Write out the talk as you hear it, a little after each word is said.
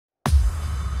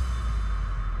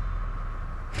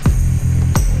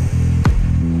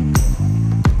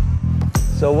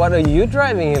So what are you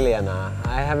driving, Helena?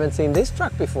 I haven't seen this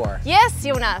truck before. Yes,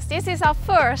 Jonas, this is our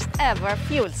first ever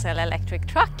fuel cell electric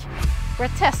truck. We're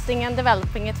testing and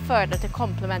developing it further to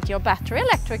complement your battery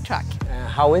electric truck.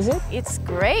 How is it? It's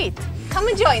great. Come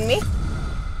and join me.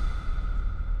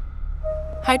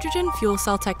 Hydrogen fuel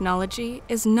cell technology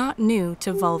is not new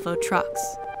to Volvo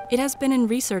Trucks. It has been in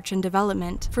research and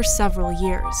development for several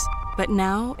years, but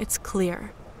now it's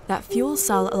clear that fuel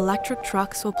cell electric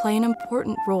trucks will play an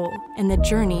important role in the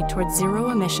journey towards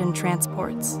zero-emission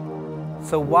transports.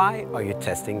 So why are you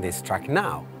testing this truck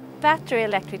now? Battery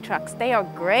electric trucks, they are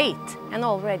great and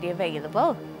already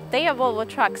available. They are Volvo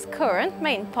Trucks' current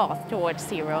main path towards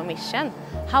zero emission.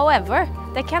 However,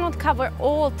 they cannot cover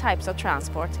all types of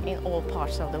transport in all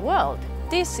parts of the world.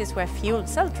 This is where fuel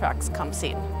cell trucks comes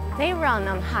in. They run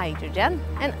on hydrogen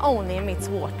and only emits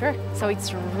water, so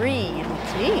it's really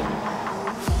clean.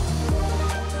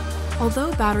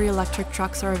 Although battery electric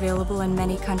trucks are available in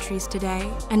many countries today,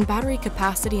 and battery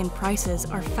capacity and prices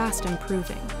are fast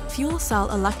improving, fuel cell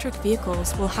electric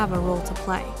vehicles will have a role to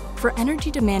play. For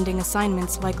energy-demanding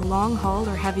assignments like long-haul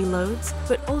or heavy loads,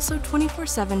 but also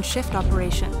 24/7 shift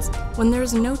operations, when there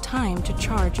is no time to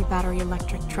charge a battery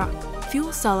electric truck,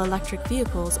 fuel cell electric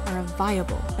vehicles are a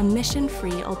viable,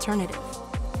 emission-free alternative.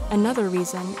 Another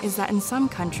reason is that in some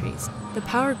countries, the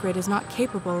power grid is not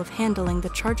capable of handling the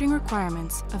charging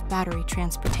requirements of battery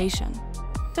transportation.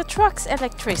 The truck's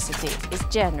electricity is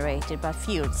generated by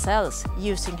fuel cells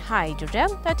using hydrogen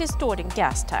that is stored in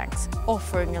gas tanks,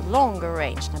 offering a longer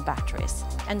range than batteries.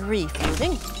 And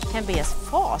refueling can be as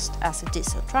fast as a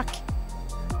diesel truck.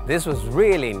 This was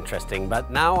really interesting, but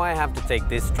now I have to take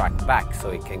this truck back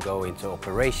so it can go into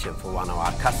operation for one of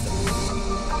our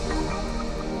customers.